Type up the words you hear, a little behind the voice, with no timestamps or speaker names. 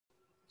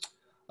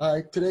All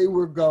right, today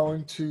we're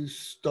going to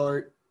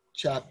start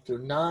chapter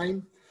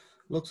 9.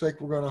 Looks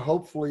like we're going to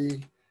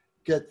hopefully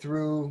get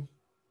through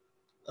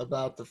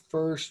about the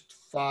first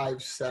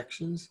 5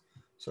 sections.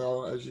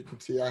 So as you can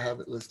see, I have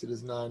it listed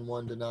as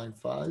 9.1 to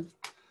 9.5.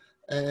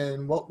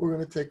 And what we're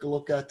going to take a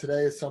look at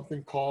today is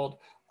something called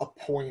a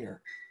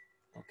pointer,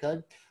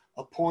 okay?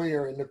 A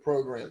pointer in the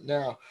program.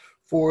 Now,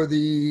 for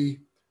the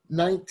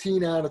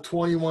 19 out of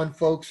 21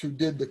 folks who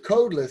did the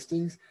code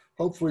listings,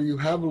 hopefully you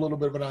have a little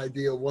bit of an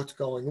idea of what's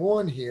going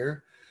on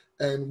here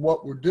and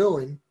what we're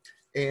doing.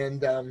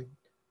 And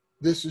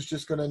this is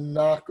just going to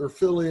knock or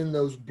fill in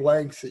those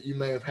blanks that you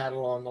may have had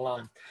along the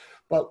line.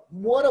 But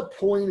what a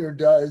pointer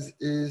does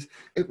is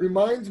it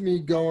reminds me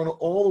going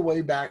all the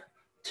way back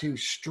to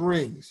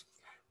strings.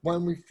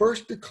 When we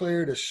first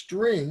declared a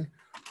string,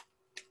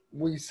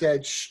 we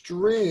said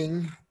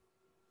string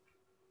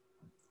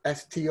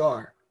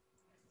str,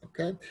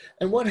 okay?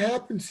 And what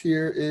happens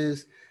here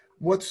is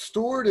what's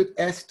stored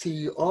at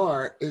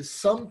str is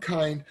some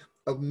kind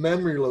of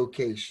memory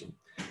location.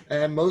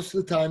 And most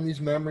of the time, these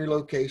memory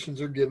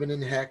locations are given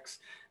in hex.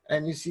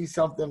 And you see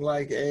something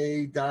like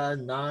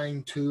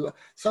A.92,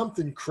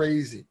 something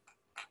crazy.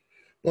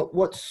 But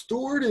what's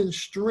stored in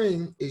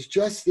string is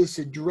just this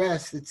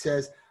address that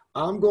says,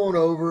 I'm going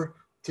over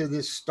to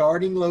this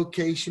starting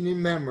location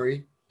in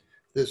memory,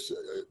 this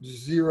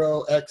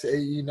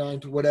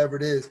 0xAE9 to whatever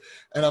it is,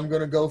 and I'm going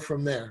to go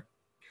from there.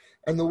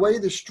 And the way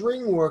the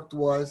string worked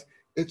was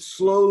it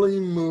slowly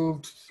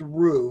moved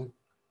through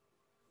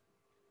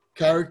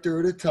character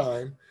at a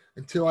time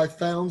until I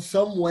found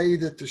some way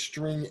that the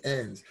string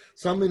ends,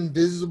 some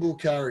invisible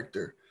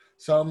character.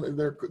 Some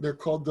they're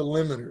called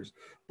delimiters,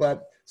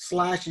 but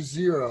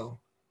 /0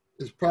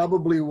 is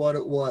probably what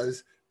it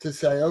was to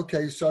say,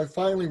 okay, so I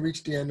finally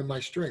reached the end of my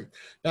string.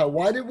 Now,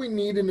 why did we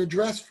need an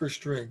address for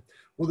string?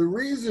 Well, the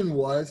reason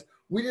was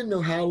we didn't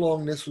know how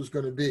long this was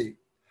going to be.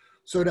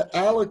 So to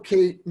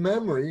allocate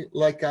memory,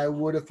 like I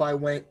would if I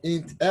went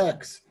int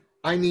x,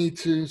 I need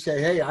to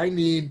say, hey, I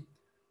need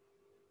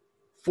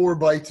 4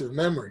 bytes of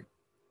memory.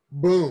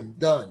 Boom,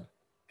 done.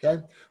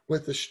 Okay.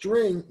 With a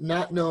string,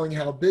 not knowing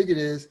how big it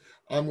is,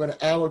 I'm going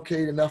to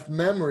allocate enough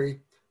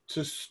memory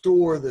to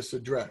store this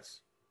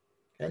address.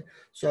 Okay.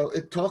 So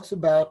it talks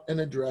about an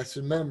address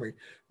in memory.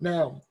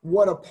 Now,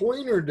 what a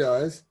pointer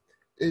does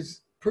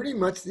is pretty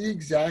much the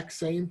exact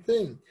same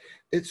thing.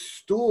 It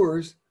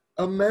stores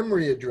a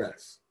memory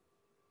address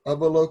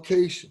of a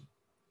location.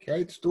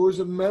 Okay, it stores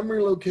a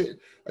memory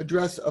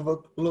address of a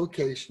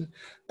location,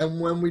 and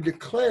when we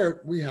declare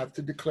it, we have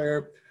to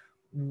declare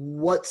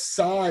what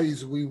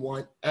size we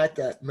want at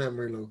that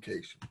memory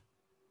location.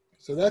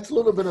 So that's a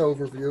little bit of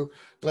overview.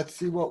 Let's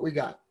see what we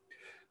got.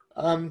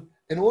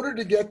 In order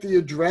to get the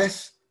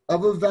address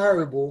of a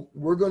variable,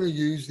 we're going to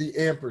use the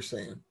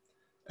ampersand.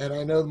 And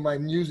I know my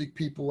music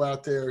people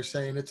out there are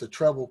saying it's a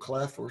treble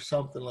clef or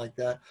something like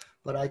that,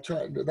 but I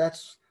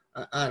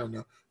don't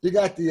know. You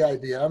got the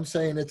idea. I'm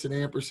saying it's an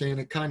ampersand.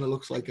 It kind of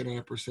looks like an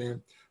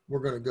ampersand. We're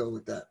going to go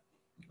with that.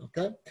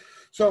 Okay.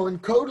 So in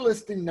code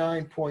listing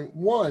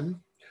 9.1,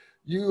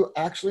 you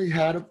actually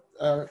had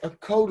a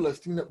code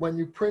listing that when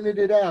you printed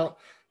it out,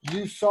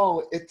 you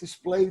saw it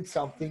displayed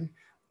something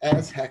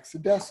as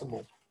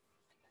hexadecimal.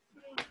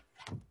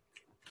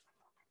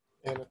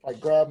 And if I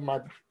grab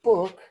my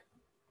book,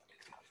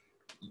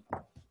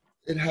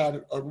 it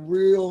had a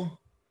real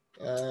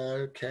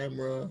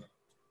camera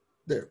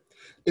there.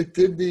 It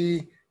did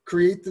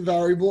create the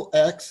variable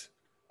x.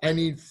 I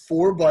need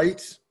 4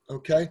 bytes,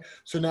 okay?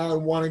 So now I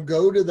want to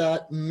go to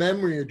that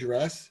memory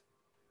address.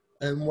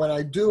 And when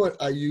I do it,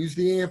 I use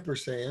the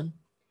ampersand.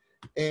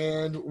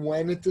 And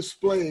when it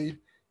displayed,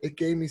 it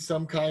gave me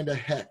some kind of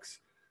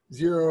hex,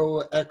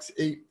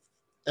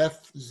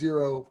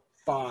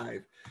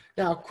 0x8F05.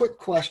 Now, quick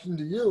question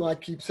to you. I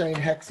keep saying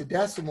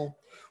hexadecimal.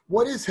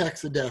 What is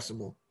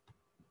hexadecimal?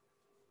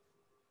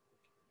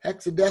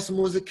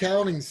 Hexadecimal is a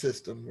counting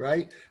system,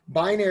 right?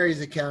 Binary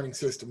is a counting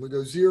system. We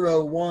go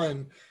 0,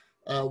 1,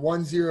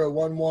 1, 0,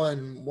 1,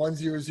 1, 1,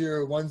 0,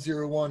 0, 1,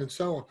 0, 1, and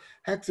so on.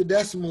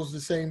 Hexadecimal is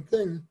the same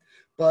thing,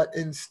 but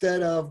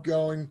instead of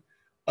going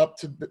up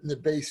to the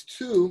base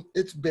 2,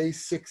 it's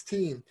base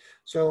 16.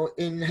 So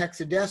in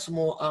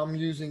hexadecimal, I'm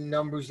using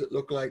numbers that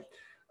look like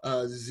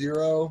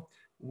 0,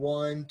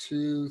 1,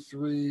 2,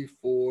 3,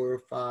 4,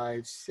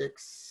 5,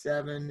 6,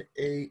 7,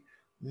 8,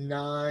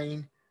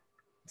 9.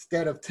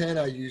 Instead of 10,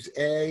 I use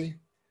A,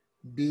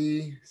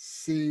 B,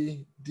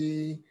 C,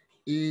 D,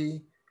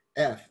 E,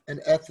 F,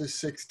 and F is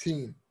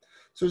 16.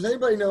 So does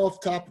anybody know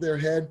off the top of their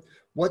head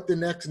what the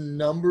next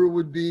number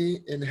would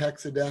be in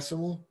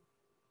hexadecimal?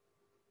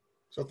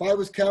 So if I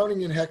was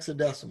counting in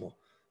hexadecimal,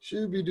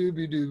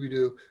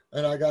 shooby-dooby-dooby-doo,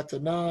 and I got to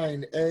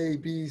 9, A,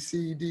 B,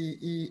 C, D,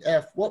 E,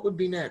 F, what would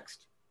be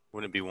next?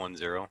 Wouldn't it be 1,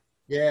 0?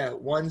 Yeah,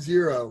 1,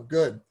 0,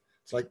 good.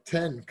 It's like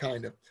 10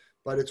 kind of,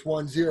 but it's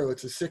 1, 0.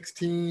 It's a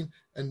 16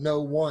 and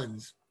no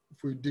ones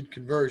if we did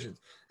conversions.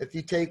 If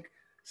you take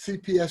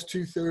CPS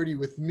 230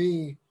 with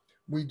me,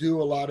 we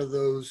do a lot of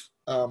those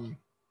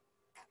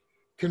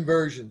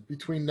conversions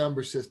between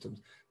number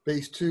systems.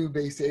 base 2,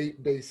 base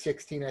 8, base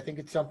 16. I think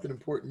it's something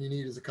important you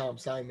need as a comp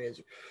sci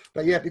major.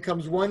 But yeah, it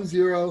becomes 1,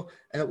 0,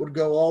 and it would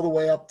go all the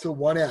way up to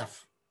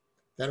 1F.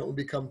 Then it would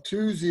become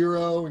 2,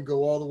 0, and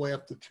go all the way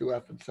up to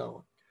 2F and so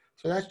on.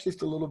 So that's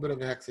just a little bit of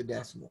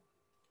hexadecimal.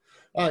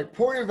 All right,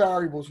 pointer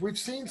variables. We've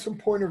seen some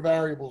pointer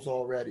variables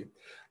already.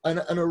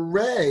 An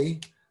array,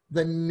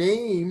 the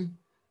name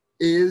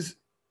is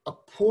a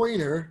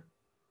pointer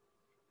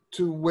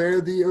to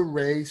where the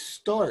array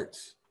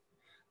starts.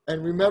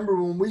 And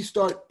remember, when we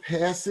start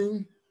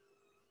passing,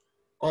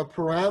 our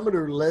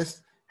parameter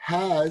list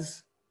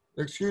has,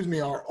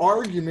 our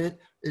argument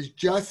is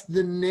just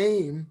the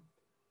name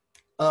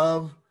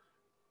of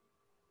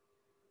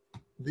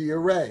the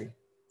array.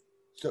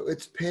 So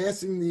it's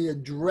passing the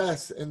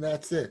address and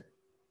that's it.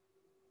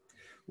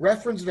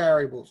 Reference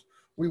variables.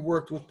 We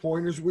worked with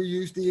pointers. We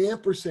used the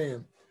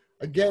ampersand.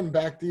 Again,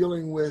 back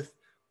dealing with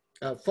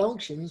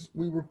functions,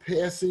 we were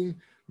passing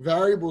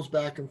variables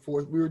back and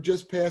forth. We were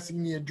just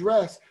passing the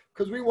address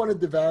because we wanted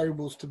the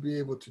variables to be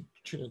able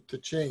to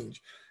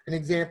change. An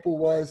example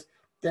was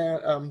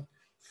that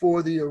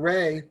for the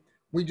array,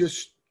 we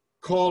just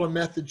call a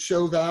method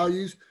show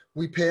values.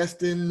 We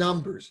passed in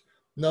numbers.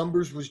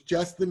 Numbers was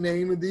just the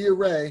name of the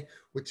array,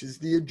 which is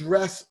the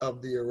address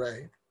of the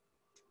array.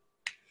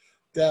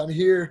 Down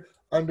here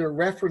under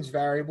reference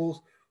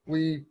variables,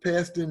 we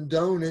passed in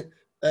donut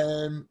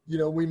and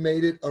we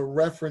made it a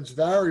reference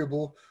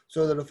variable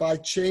so that if I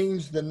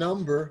change the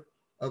number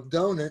of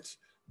donuts,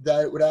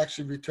 that it would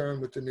actually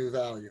return with the new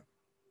value.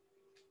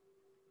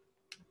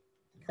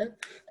 Okay.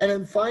 And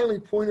then finally,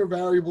 pointer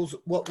variables,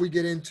 what we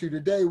get into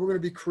today, we're going to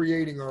be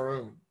creating our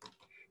own,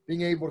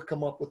 being able to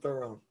come up with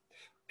our own.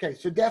 Okay,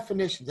 so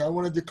definitions. I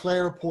want to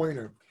declare a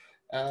pointer.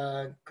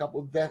 A couple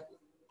of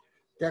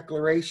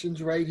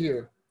declarations right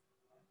here.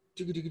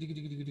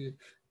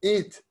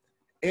 Int,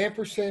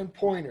 ampersand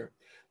pointer.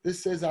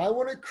 This says I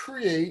want to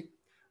create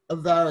a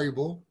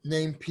variable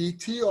named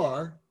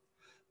PTR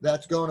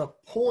that's going to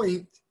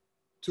point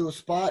to a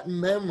spot in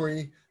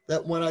memory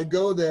that when I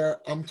go there,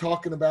 I'm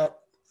talking about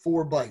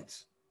 4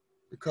 bytes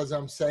because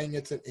I'm saying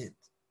it's an int.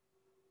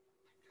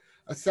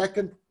 A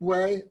second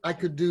way, I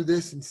could do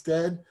this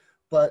instead,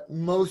 but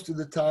most of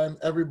the time,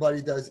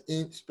 everybody does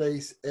int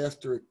space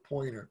asterisk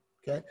pointer,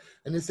 okay?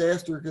 And this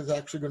asterisk is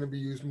actually going to be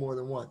used more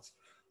than once.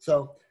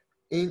 So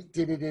int,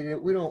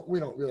 we don't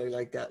really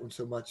like that one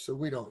so much, so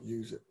we don't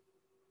use it.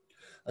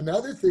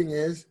 Another thing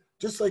is,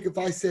 just like if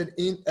I said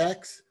int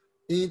x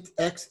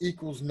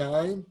equals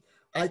 9,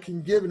 I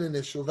can give an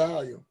initial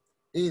value.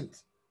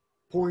 Int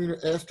pointer,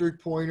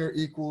 asterisk pointer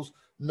equals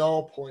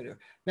null pointer.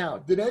 Now,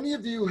 did any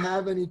of you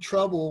have any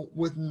trouble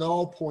with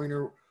null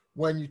pointer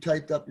when you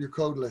typed up your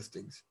code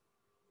listings?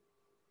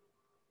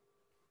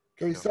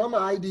 Okay, some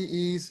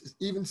IDEs,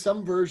 even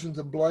some versions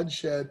of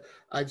Bloodshed,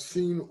 I've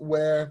seen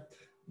where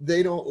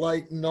they don't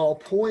like null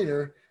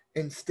pointer.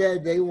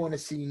 Instead, they want to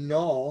see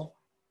null,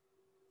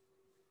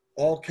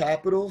 all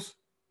capitals,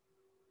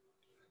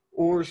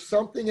 or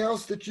something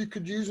else that you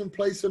could use in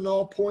place of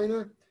null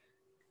pointer,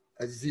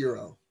 a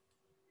 0.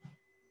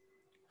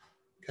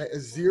 Okay, a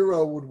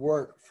 0 would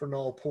work for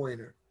null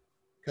pointer,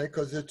 okay,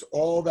 because it's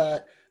all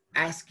that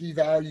ASCII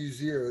value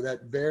 0,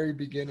 that very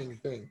beginning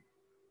thing.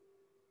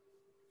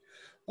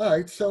 All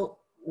right, so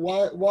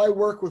why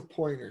work with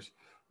pointers?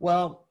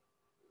 Well,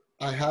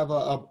 I have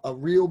a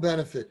real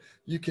benefit.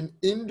 You can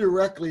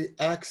indirectly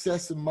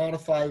access and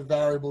modify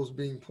variables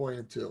being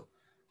pointed to.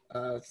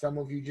 Some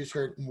of you just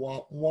heard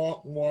wah,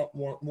 wah, wah,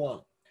 wah,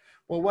 wah.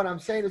 Well, what I'm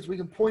saying is we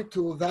can point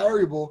to a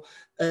variable,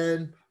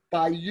 and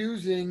by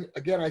using,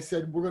 again, I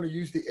said we're going to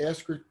use the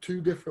asterisk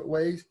 2 different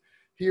ways.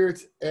 Here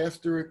it's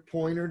asterisk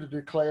pointer to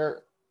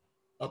declare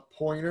a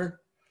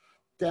pointer.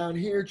 Down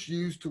here it's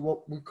used to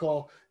what we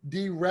call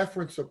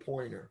dereference a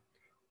pointer,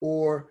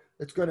 or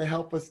it's going to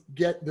help us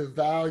get the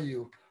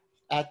value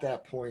at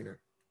that pointer.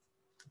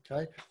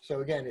 Okay,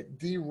 so again, it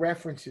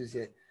dereferences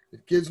it.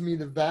 It gives me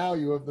the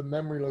value of the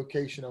memory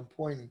location I'm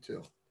pointing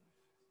to.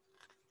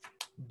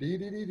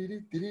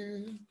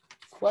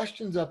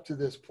 Questions up to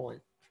this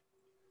point?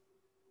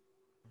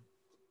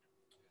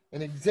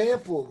 An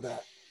example of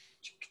that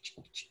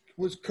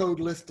was code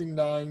listing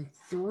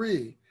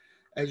 9.3.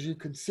 As you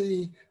can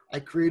see, I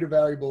create a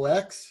variable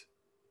x.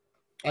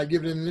 I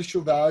give it an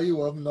initial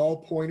value of null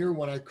pointer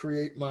when I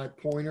create my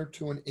pointer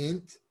to an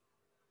int.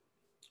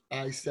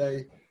 I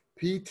say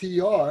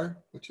PTR,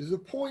 which is a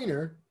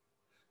pointer,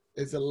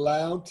 is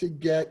allowed to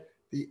get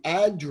the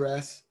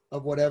address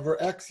of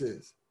whatever x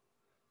is.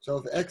 So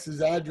if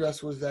x's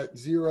address was at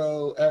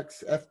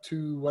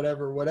 0xf2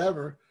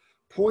 whatever,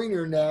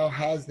 pointer now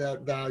has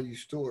that value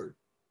stored.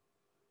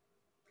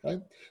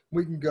 Okay,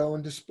 we can go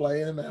and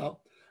display them out.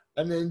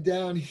 And then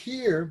down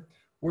here,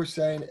 we're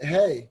saying,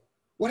 hey,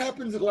 what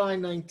happens at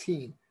line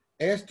 19?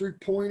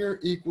 Asterisk pointer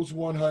equals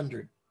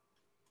 100.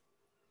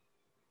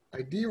 I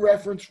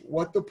dereference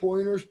what the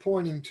pointer is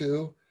pointing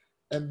to,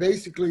 and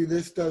basically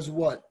this does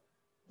what?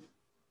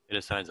 It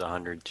assigns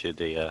 100 to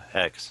the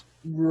x.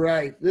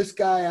 Right. This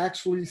guy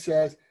actually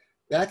says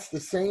that's the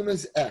same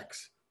as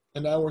x.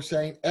 And now we're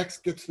saying x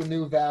gets the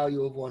new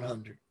value of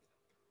 100.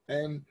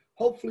 And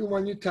hopefully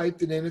when you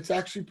typed it in, it's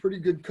actually pretty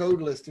good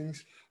code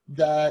listings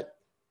that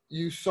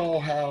you saw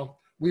how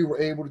we were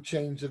able to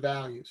change the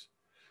values.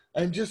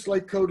 And just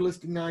like code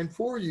listing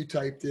 9.4 you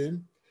typed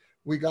in,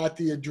 we got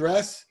the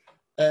address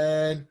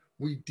and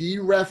we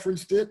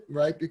dereferenced it,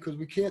 right? Because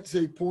we can't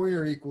say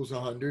pointer equals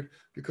 100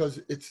 because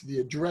it's the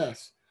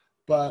address.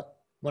 But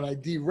when I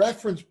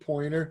dereference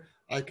pointer,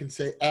 I can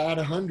say add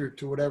 100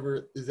 to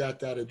whatever is at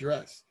that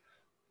address.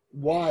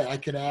 Why? I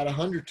can add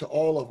 100 to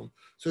all of them.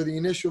 So the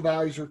initial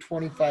values are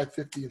 25,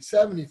 50, and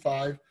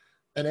 75.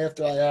 And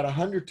after I add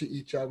 100 to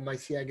each of them, I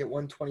see I get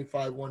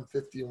 125,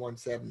 150, and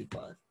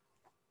 175.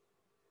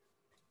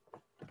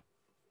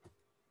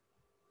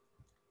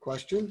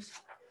 Questions?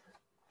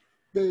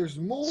 There's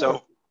more.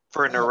 So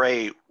for an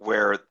array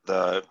where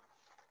the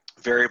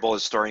variable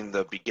is storing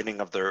the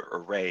beginning of the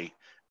array,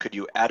 could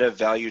you add a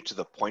value to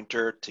the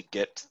pointer to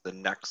get the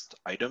next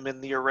item in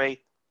the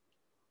array?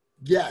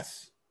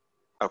 Yes.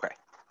 Okay.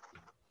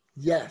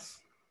 Yes.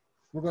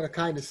 We're going to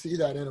kind of see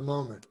that in a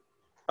moment.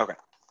 Okay.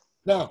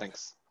 Now,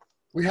 thanks.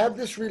 We have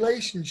this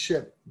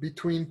relationship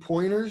between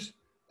pointers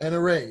and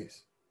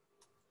arrays.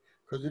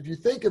 Because if you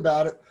think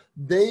about it,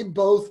 they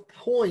both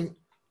point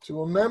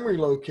to a memory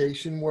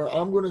location where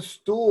I'm going to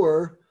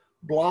store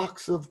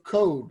blocks of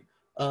code.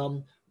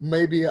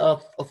 Maybe a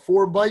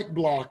 4-byte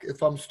block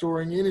if I'm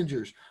storing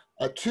integers,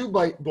 a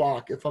 2-byte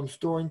block if I'm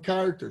storing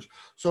characters.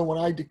 So when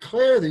I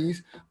declare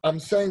these, I'm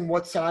saying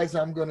what size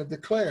I'm going to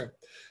declare.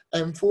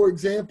 And for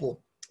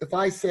example, if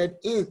I said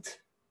int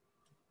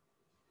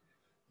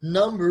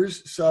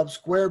numbers sub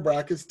square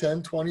brackets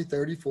 10, 20,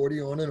 30,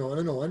 40, on and on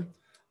and on,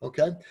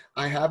 okay?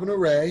 I have an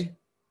array.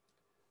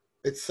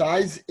 It's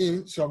size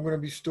int, so I'm going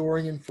to be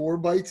storing in 4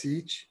 bytes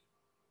each.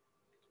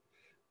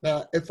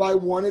 Now, if I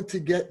wanted to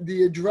get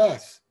the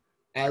address,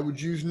 I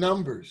would use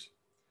numbers.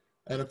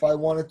 And if I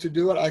wanted to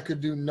do it, I could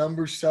do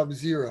numbers sub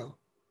 0.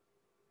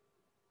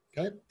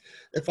 Okay?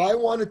 If I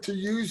wanted to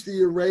use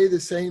the array the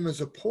same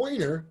as a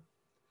pointer,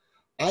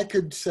 I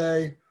could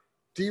say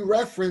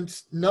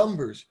dereference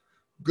numbers.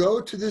 Go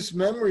to this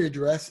memory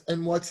address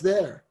and what's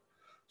there.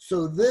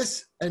 So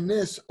this and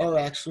this are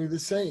actually the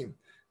same.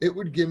 It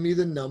would give me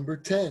the number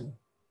 10.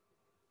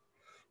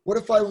 What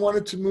if I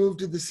wanted to move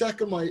to the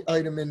second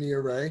item in the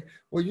array?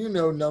 Well, you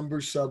know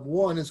number sub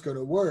 1 is going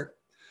to work.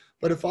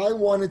 But if I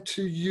wanted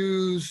to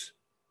use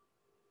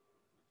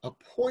a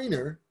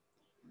pointer,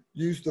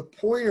 use the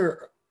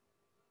pointer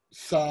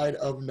side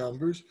of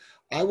numbers,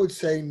 I would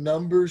say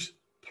numbers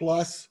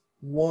plus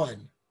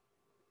 1.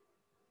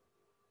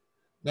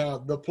 Now,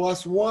 the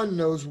plus 1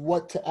 knows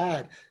what to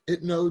add.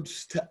 It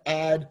knows to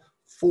add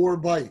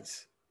 4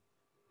 bytes.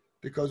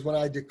 Because when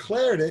I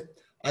declared it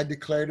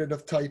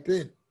of type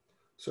int.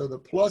 So the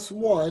plus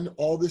 1,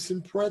 all this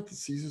in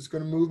parentheses, is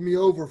going to move me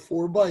over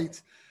 4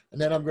 bytes. And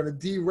then I'm going to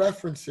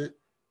dereference it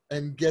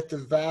and get the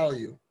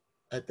value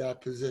at that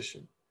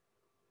position.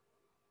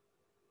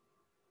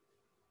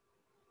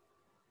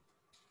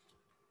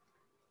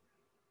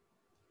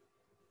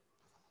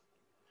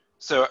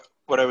 So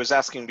what I was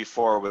asking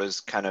before was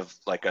kind of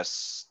like a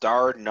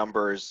star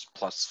numbers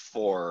plus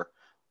 4,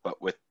 but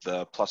with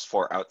the plus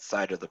 4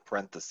 outside of the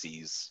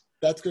parentheses.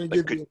 That's going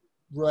to give you,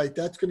 right,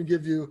 that's going to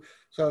give you,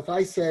 so if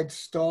I said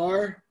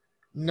star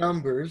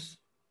numbers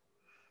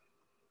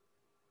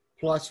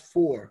plus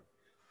 4,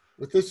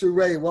 with this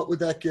array, what would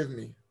that give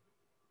me?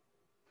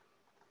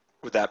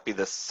 Would that be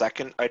the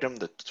second item,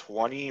 the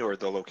 20, or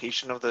the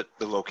location of the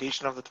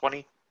location of the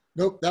 20?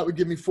 Nope, that would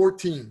give me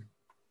 14.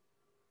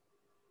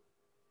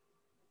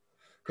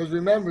 Because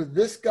remember,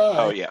 this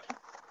guy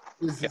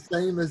is the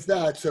same as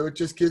that, so it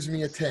just gives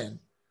me a 10.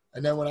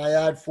 And then when I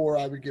add 4,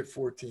 I would get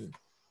 14.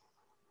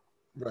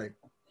 Right.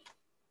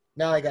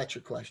 Now I got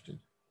your question.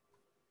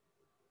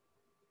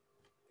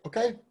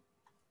 Okay.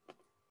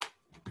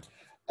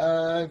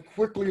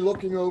 Quickly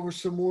looking over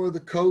some more of the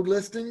code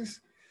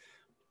listings.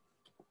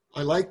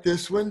 I like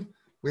this one.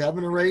 We have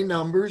an array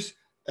numbers,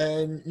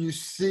 and you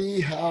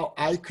see how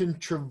I can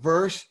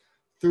traverse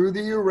through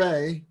the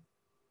array.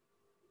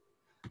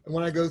 And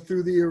when I go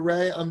through the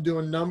array, I'm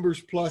doing numbers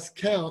plus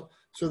count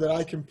so that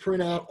I can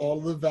print out all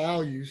the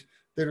values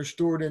that are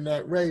stored in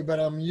that array. But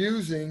I'm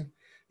using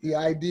the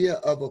idea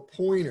of a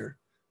pointer,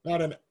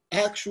 not an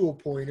actual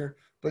pointer,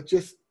 but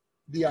just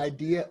the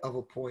idea of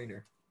a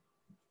pointer.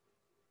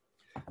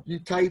 You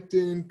typed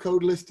in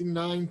code listing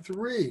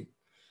 9.3.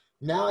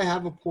 Now I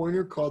have a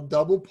pointer called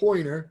double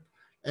pointer,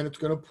 and it's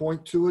going to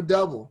point to a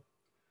double.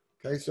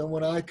 Okay, so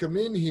when I come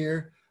in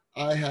here,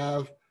 I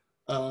have,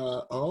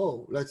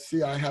 let's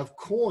see, I have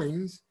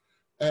coins,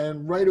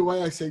 and right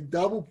away I say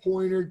double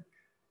pointer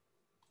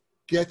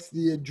gets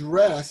the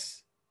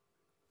address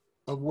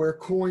of where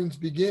coins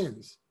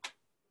begins.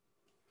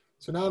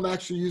 So now I'm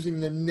actually using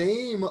the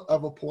name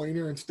of a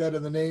pointer instead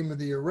of the name of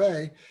the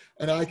array,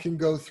 and I can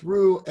go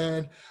through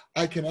and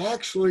I can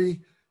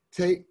actually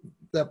take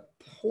the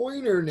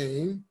pointer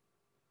name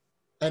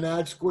and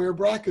add square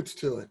brackets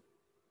to it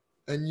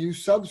and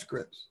use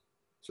subscripts.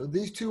 So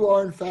these two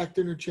are in fact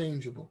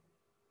interchangeable.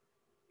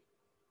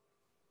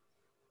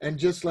 And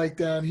just like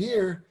down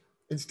here,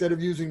 instead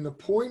of using the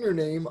pointer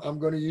name, I'm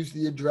going to use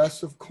the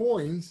address of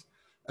coins,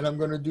 and I'm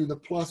going to do the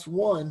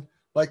 +1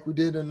 like we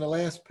did in the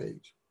last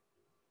page.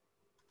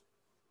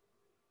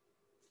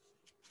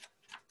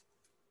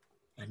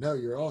 I know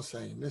you're all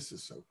saying this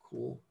is so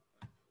cool,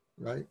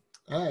 right?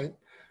 All right.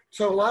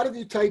 So a lot of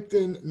you typed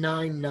in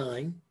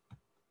 99.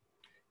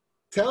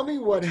 Tell me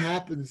what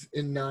happens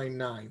in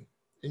 99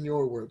 in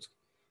your words.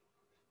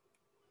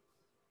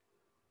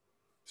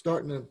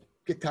 Starting to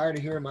get tired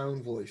of hearing my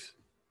own voice.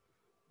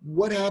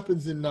 What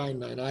happens in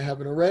 99? I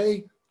have an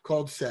array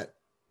called set.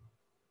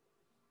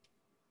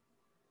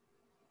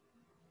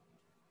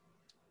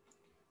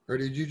 Or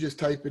did you just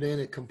type it in,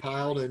 it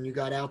compiled, and you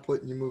got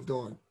output and you moved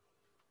on?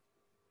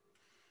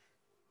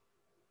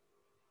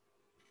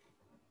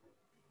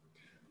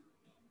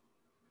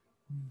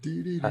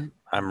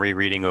 I'm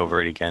rereading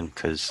over it again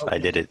because I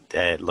did it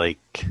at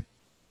like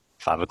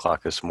 5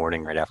 o'clock this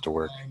morning right after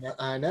work.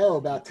 I know.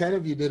 About 10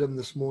 of you did them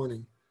this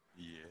morning.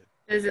 Yeah.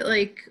 Does it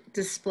like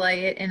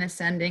display it in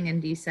ascending and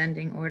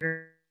descending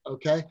order?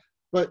 Okay.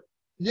 But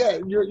yeah,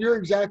 you're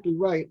exactly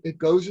right. It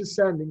goes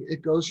ascending.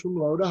 It goes from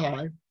low to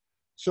high.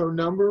 So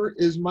number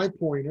is my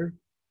pointer.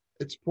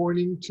 It's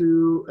pointing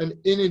to an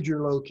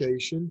integer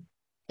location,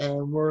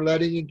 and we're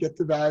letting it get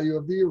the value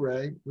of the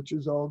array, which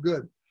is all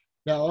good.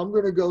 Now I'm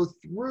going to go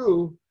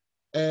through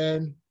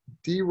and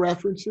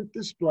dereference it,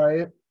 display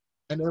it.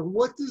 And then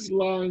what does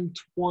line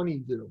 20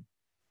 do?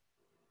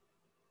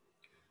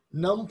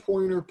 Num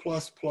pointer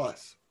 ++.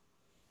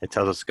 It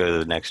tells us to go to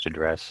the next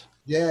address.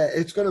 Yeah,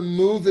 it's going to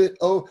move it.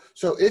 Oh,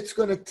 so it's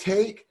going to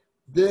take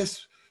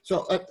this.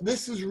 So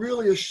this is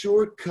really a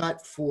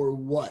shortcut for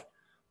what?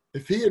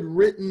 If he had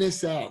written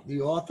this out,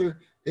 the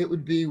author, it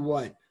would be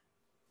what?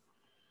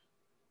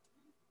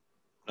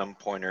 Num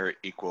pointer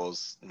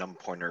equals num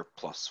pointer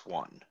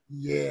 +1.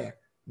 Yeah,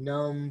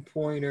 num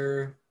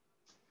pointer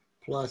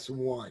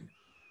 +1.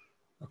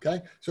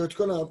 Okay, so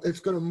it's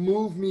gonna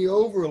move me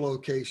over a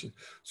location.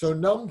 So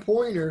num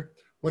pointer,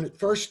 when it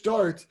first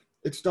starts,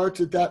 it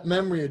starts at that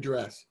memory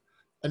address,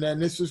 and then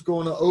this is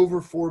going to over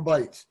 4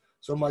 bytes.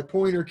 So my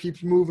pointer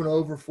keeps moving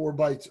over 4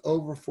 bytes,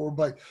 over 4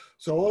 bytes.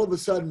 So all of a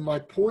sudden, my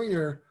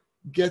pointer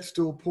gets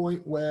to a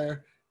point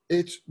where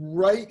it's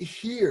right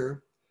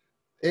here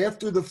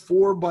after the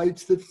 4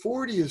 bytes that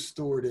 40 is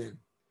stored in.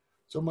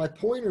 So my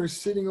pointer is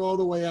sitting all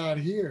the way out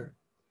here.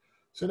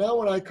 So now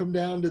when I come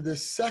down to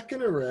this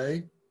second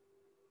array,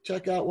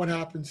 check out what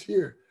happens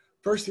here.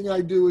 First thing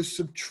I do is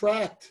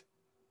subtract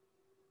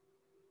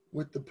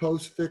with the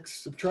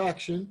postfix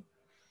subtraction.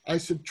 I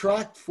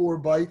subtract 4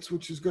 bytes,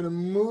 which is going to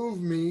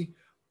move me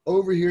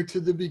over here to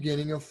the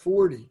beginning of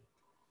 40,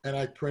 and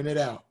I print it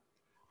out.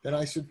 Then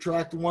I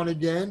subtract 1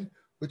 again,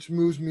 which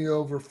moves me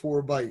over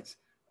 4 bytes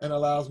and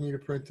allows me to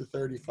print to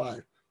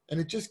 35. And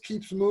it just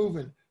keeps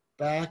moving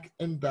back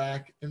and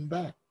back and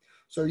back.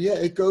 So yeah,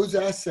 it goes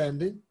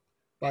ascending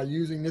by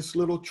using this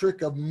little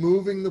trick of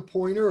moving the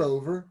pointer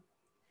over.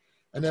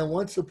 And then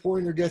once the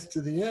pointer gets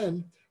to the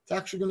end, it's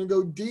actually going to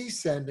go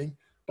descending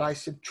by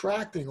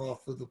subtracting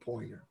off of the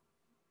pointer.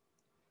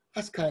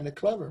 That's kind of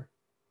clever.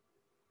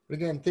 But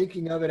again,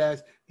 thinking of it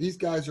as these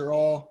guys are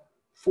all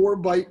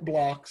 4-byte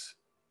blocks.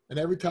 And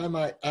every time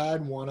I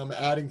add one, I'm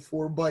adding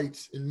 4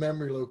 bytes in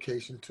memory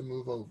location to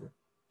move over.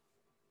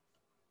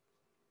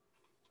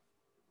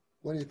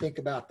 What do you think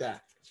about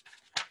that?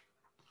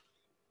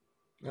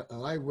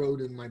 Uh-oh, I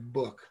wrote in my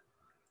book.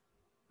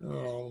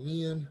 Oh,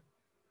 man.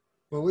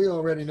 Well, we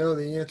already know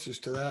the answers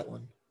to that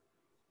one.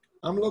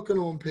 I'm looking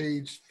on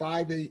page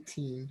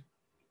 518,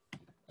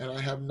 and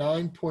I have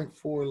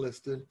 9.4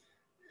 listed,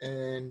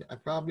 and I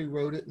probably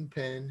wrote it in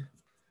pen.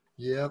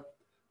 Yep.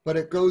 But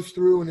it goes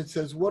through and it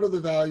says, what are the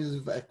values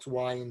of X,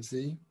 Y, and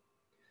Z?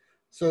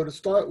 So to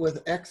start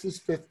with, X is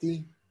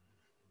 50,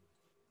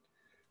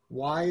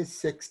 Y is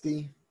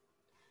 60,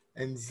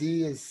 and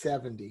Z is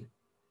 70.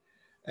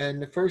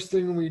 And the first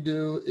thing we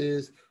do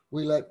is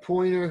we let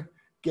pointer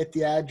get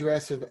the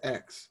address of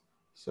X.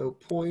 So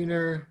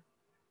pointer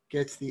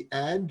gets the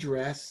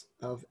address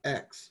of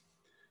X.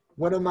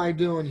 What am I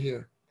doing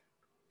here?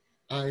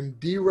 I'm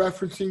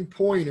dereferencing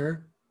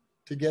pointer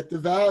to get the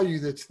value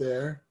that's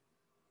there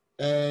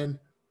and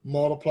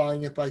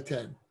multiplying it by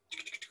 10.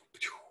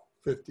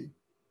 50.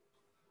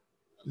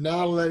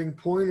 Now letting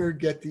pointer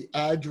get the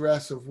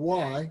address of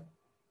Y.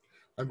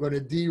 I'm going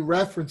to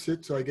dereference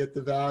it so I get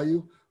the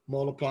value,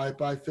 multiply it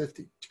by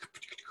 50.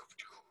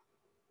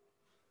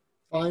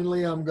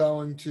 Finally, I'm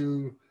going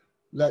to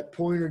let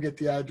pointer get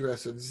the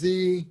address of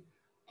Z.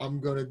 I'm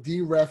going to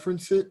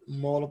dereference it,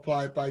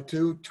 multiply it by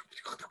 2,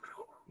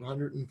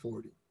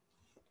 140.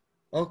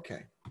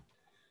 Okay.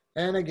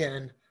 And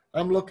again,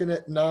 I'm looking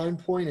at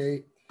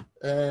 9.8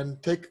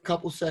 and take a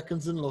couple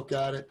seconds and look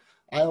at it.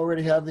 I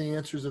already have the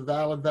answers of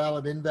valid,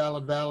 valid,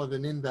 invalid, valid,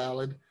 and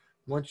invalid.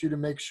 I want you to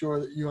make sure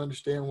that you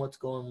understand what's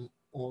going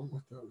on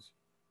with those.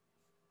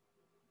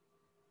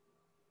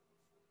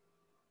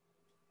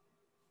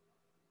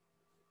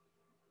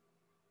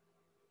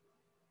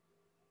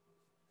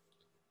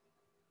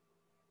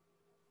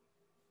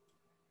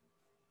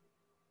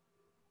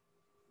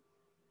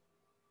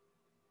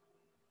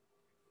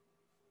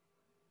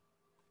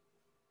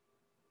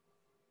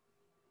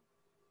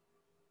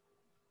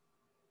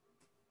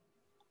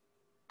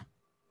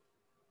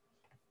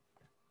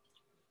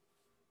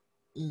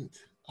 int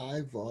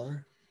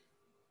ivar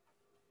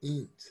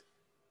int.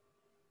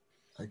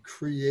 I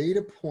create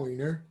a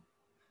pointer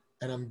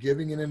and I'm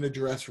giving it an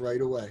address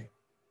right away.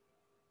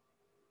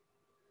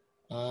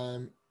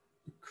 I'm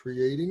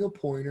creating a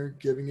pointer,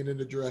 giving it an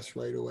address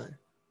right away.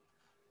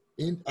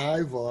 Int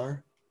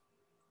ivar,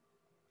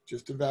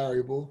 just a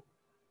variable.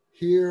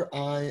 Here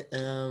I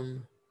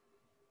am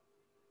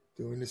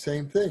doing the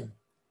same thing,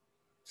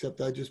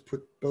 except I just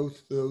put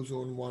both those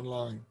on one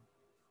line.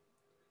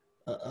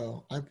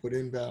 Uh-oh, I put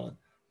invalid.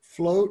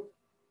 Float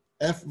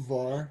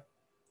fvar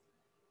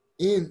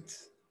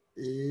int,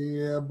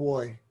 yeah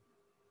boy.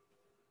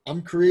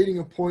 I'm creating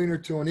a pointer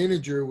to an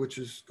integer, which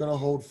is gonna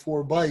hold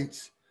 4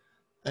 bytes.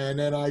 And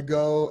then I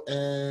go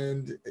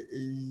and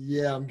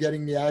yeah, I'm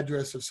getting the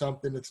address of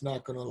something it's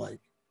not gonna like.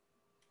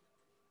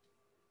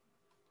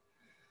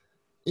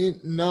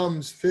 Int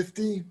nums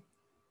 50.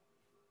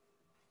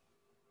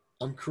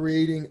 I'm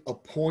creating a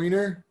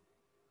pointer.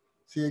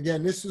 See,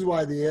 again, this is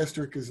why the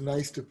asterisk is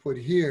nice to put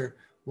here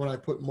when I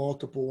put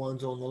multiple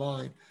ones on the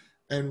line.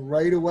 And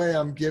right away,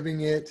 I'm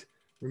giving it,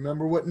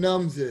 remember what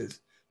nums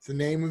is. It's the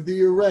name of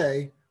the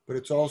array, but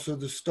it's also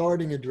the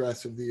starting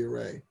address of the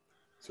array.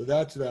 So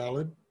that's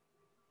valid.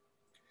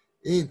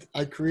 Int,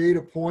 I create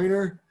a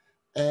pointer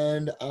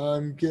and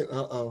I'm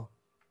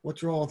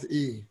what's wrong with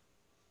E?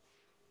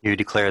 You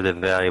declare the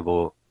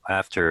variable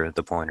after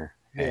the pointer,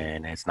 Yeah.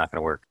 and it's not going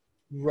to work.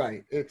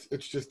 Right,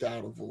 it's just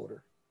out of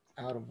order,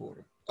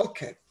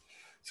 Okay,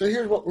 so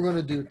here's what we're going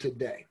to do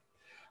today.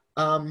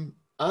 I'm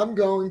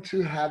going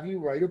to have you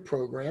write a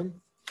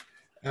program,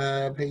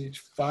 page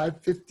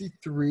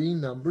 553,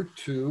 number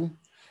 2,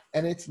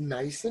 and it's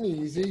nice and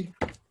easy.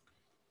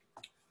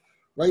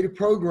 Write a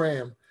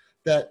program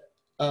that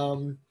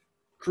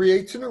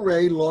creates an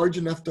array large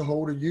enough to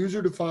hold a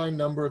user-defined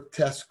number of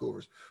test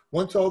scores.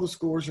 Once all the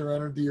scores are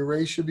entered, the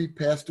array should be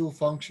passed to a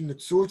function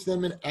that sorts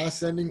them in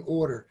ascending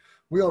order.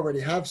 We already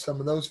have some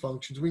of those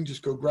functions. We can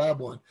just go grab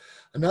one.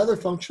 Another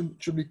function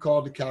should be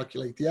called to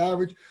calculate the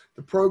average.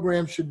 The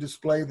program should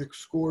display the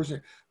scores.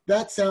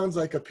 That sounds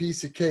like a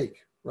piece of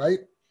cake, right?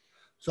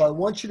 So I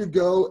want you to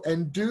go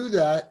and do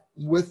that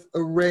with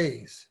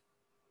arrays.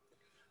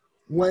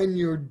 When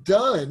you're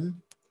done,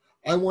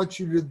 I want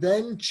you to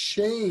then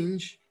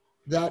change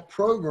that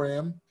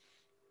program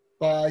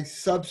by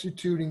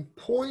substituting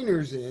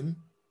pointers in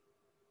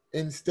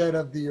instead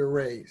of the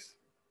arrays.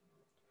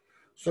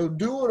 So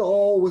do it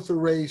all with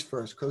arrays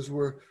first, because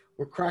we're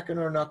cracking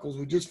our knuckles.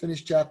 We just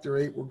finished chapter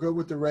 8. We're good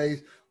with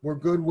arrays. We're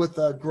good with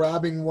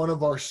grabbing one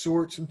of our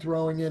sorts and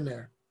throwing in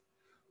there.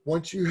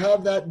 Once you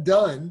have that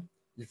done,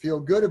 you feel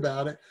good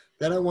about it,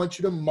 then I want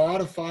you to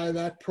modify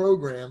that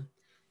program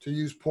to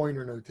use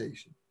pointer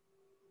notation.